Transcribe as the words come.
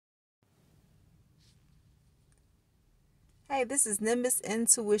Hey, this is Nimbus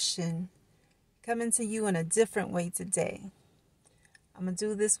Intuition coming to you in a different way today. I'm going to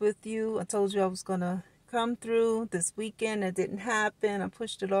do this with you. I told you I was going to come through this weekend. It didn't happen. I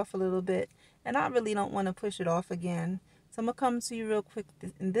pushed it off a little bit, and I really don't want to push it off again. So I'm going to come to you real quick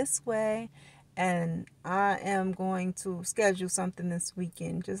in this way, and I am going to schedule something this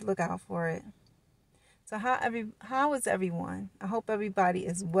weekend. Just look out for it. So how is everyone? I hope everybody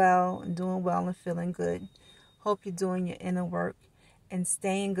is well and doing well and feeling good. Hope you're doing your inner work and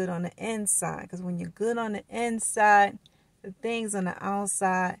staying good on the inside. Because when you're good on the inside, the things on the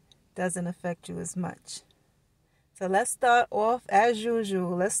outside doesn't affect you as much. So let's start off as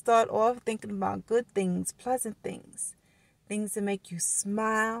usual. Let's start off thinking about good things, pleasant things. Things that make you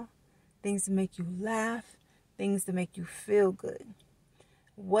smile, things that make you laugh, things that make you feel good.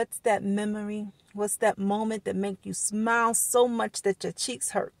 What's that memory? What's that moment that makes you smile so much that your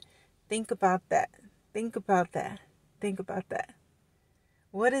cheeks hurt? Think about that. Think about that. Think about that.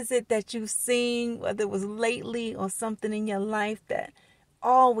 What is it that you've seen, whether it was lately or something in your life that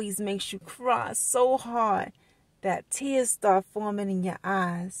always makes you cry so hard that tears start forming in your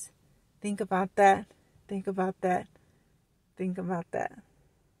eyes? Think about that. Think about that. Think about that.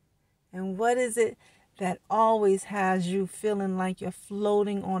 And what is it that always has you feeling like you're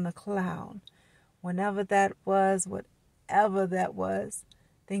floating on a cloud? Whenever that was, whatever that was,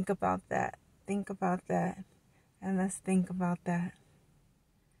 think about that. Think about that. And let's think about that.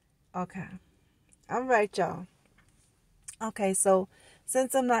 Okay. All right, y'all. Okay, so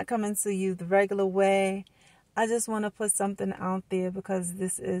since I'm not coming to you the regular way, I just want to put something out there because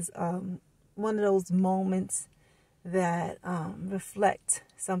this is one of those moments that reflect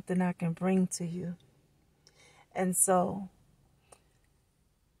something I can bring to you. And so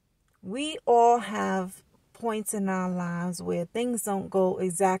we all have points in our lives where things don't go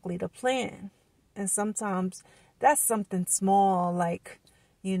exactly to plan. And sometimes that's something small, like,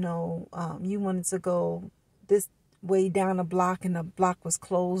 you wanted to go this way down a block and the block was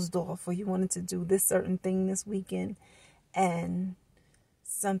closed off, or you wanted to do this certain thing this weekend and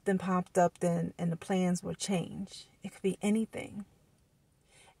something popped up then and the plans were changed. It could be anything.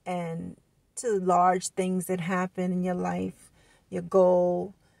 And to large things that happen in your life, your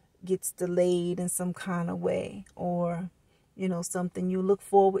goal gets delayed in some kind of way, or, something you look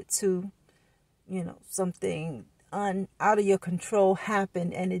forward to, something out of your control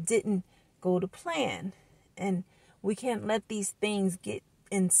happened and it didn't go to plan. And we can't let these things get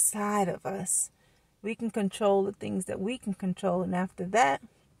inside of us. We can control the things that we can control. And after that,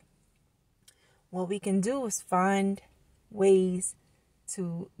 what we can do is find ways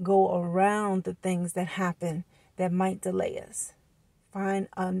to go around the things that happen that might delay us. Find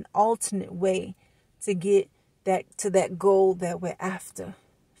an alternate way to get to that goal that we're after.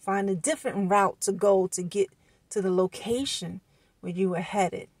 Find a different route to go to get to the location where you were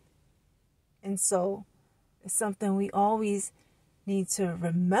headed. And so it's something we always need to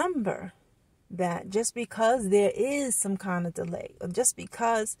remember, that just because there is some kind of delay, or just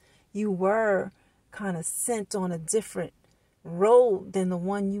because you were kind of sent on a different road than the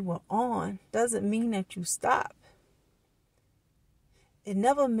one you were on, doesn't mean that you stop. It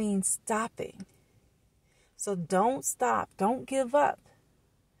never means stopping. So don't stop. Don't give up.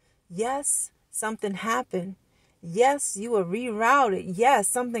 Yes, something happened. Yes, you were rerouted. Yes,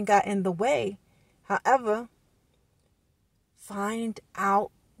 something got in the way. However, find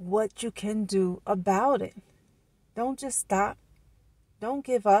out what you can do about it. Don't just stop. Don't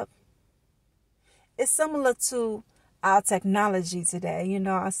give up. It's similar to our technology today.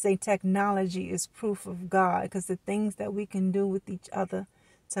 I say technology is proof of God, because the things that we can do with each other,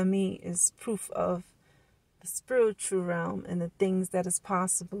 to me, is proof of the spiritual realm and the things that is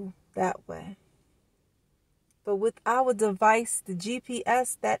possible that way. But with our device, the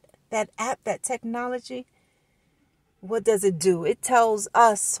GPS, that app, that technology, what does it do? It tells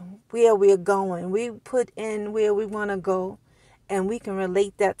us where we're going. We put in where we want to go, and we can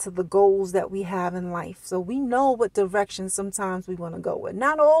relate that to the goals that we have in life. So we know what direction sometimes we want to go with.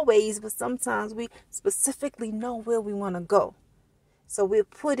 Not always, but sometimes we specifically know where we want to go. So we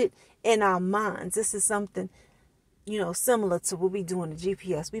put it in our minds. This is something, similar to what we do in the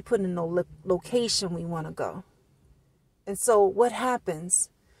GPS. We put in the location we want to go. And so what happens?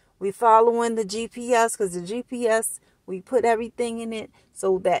 We follow in the GPS, because the GPS, we put everything in it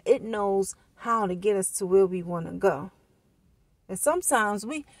so that it knows how to get us to where we want to go. And sometimes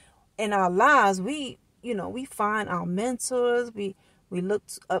in our lives, we find our mentors. We look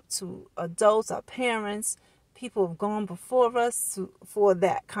up to adults, our parents. People have gone before us for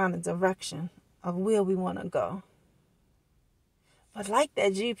that kind of direction of where we want to go. But like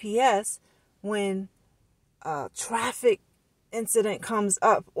that GPS, when traffic incident comes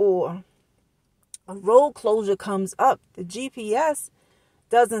up or a road closure comes up, the GPS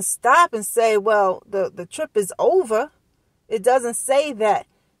doesn't stop and say, well, the trip is over. It doesn't say that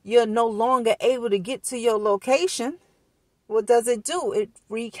you're no longer able to get to your location. What does it do? It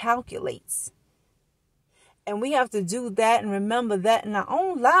recalculates. And we have to do that and remember that in our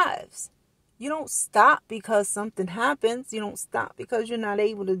own lives. You don't stop because something happens. You don't stop because you're not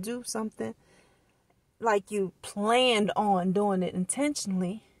able to do something like you planned on doing it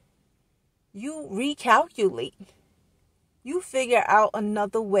intentionally. You recalculate. You figure out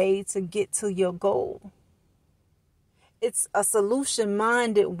another way to get to your goal. It's a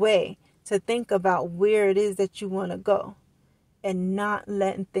solution-minded way to think about where it is that you want to go and not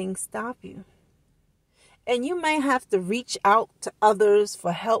letting things stop you. And you may have to reach out to others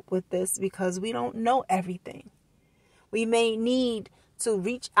for help with this because we don't know everything. We may need to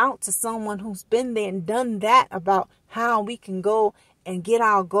reach out to someone who's been there and done that about how we can go and get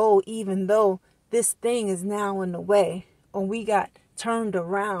our goal even though this thing is now in the way, or we got turned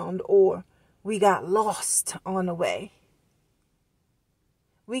around, or we got lost on the way.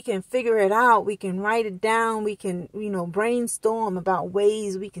 We can figure it out. We can write it down. We can, brainstorm about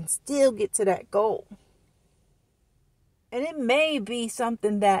ways we can still get to that goal. And it may be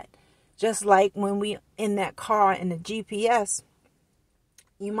something that, just like when we in that car in the GPS,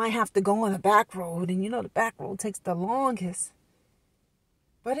 you might have to go on a back road, and the back road takes the longest.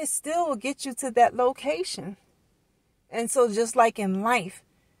 But it still will get you to that location. And so just like in life,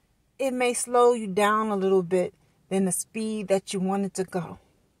 it may slow you down a little bit than the speed that you wanted to go.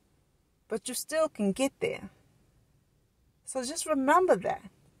 But you still can get there. So just remember that.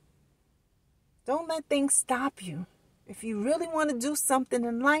 Don't let things stop you. If you really want to do something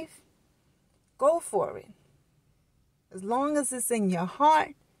in life, go for it. As long as it's in your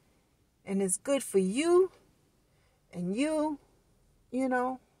heart and it's good for you and you're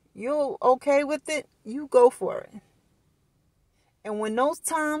okay with it, you go for it. And when those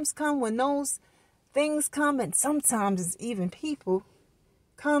times come, when those things come, and sometimes it's even people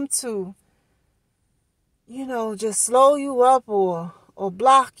come to, just slow you up or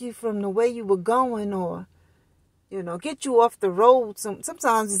block you from the way you were going, or, get you off the road.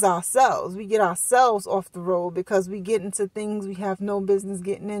 Sometimes it's ourselves. We get ourselves off the road because we get into things we have no business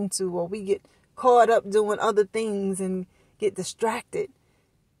getting into, or we get caught up doing other things and get distracted.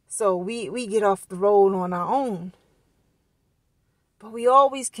 So we get off the road on our own. But we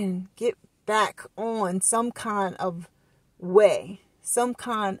always can get back on some kind of way, some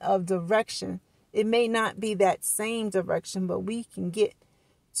kind of direction. It may not be that same direction, but we can get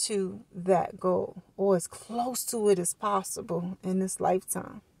to that goal, or as close to it as possible in this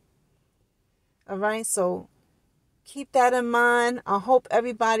lifetime. All right, so keep that in mind. I hope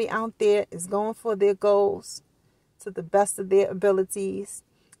everybody out there is going for their goals to the best of their abilities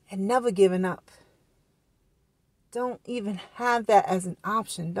and never giving up. Don't even have that as an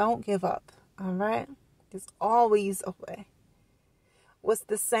option. Don't give up. All right, there's always a way. What's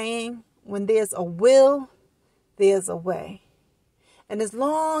the saying? When there's a will, there's a way. And as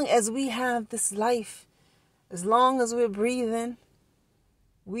long as we have this life, as long as we're breathing,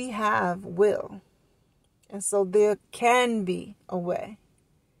 we have will. And so there can be a way.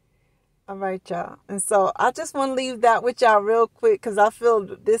 All right, y'all. And so I just want to leave that with y'all real quick because I feel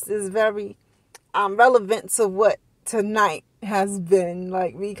this is very relevant to what tonight has been,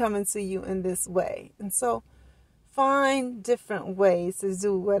 like me coming to you in this way. And so find different ways to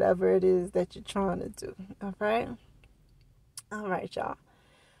do whatever it is that you're trying to do. All right? All right, y'all.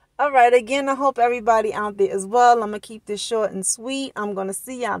 All right, again, I hope everybody out there as well. I'm going to keep this short and sweet. I'm going to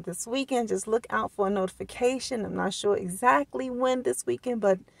see y'all this weekend. Just look out for a notification. I'm not sure exactly when this weekend,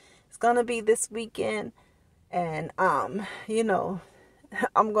 but it's going to be this weekend. And, I'm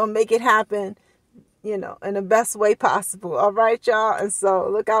going to make it happen, in the best way possible. All right, y'all. And so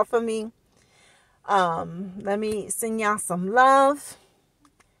look out for me. Let me send y'all some love.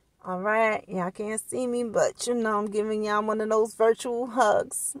 All right. Y'all can't see me, but I'm giving y'all one of those virtual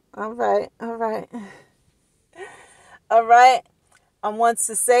hugs. All right. All right. All right. I want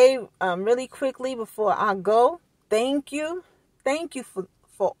to say really quickly before I go, thank you. Thank you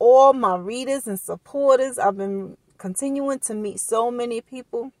for all my readers and supporters. I've been continuing to meet so many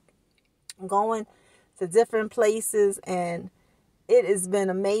people, going to different places, and it has been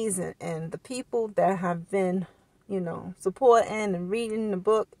amazing. And the people that have been supporting and reading the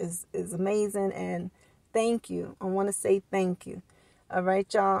book is amazing. And thank you. I want to say thank you. All right,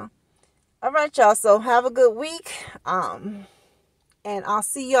 y'all. All right, y'all. So have a good week. And I'll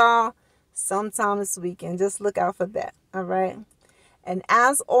see y'all sometime this weekend. Just look out for that. All right. And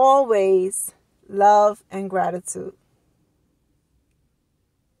as always, love and gratitude.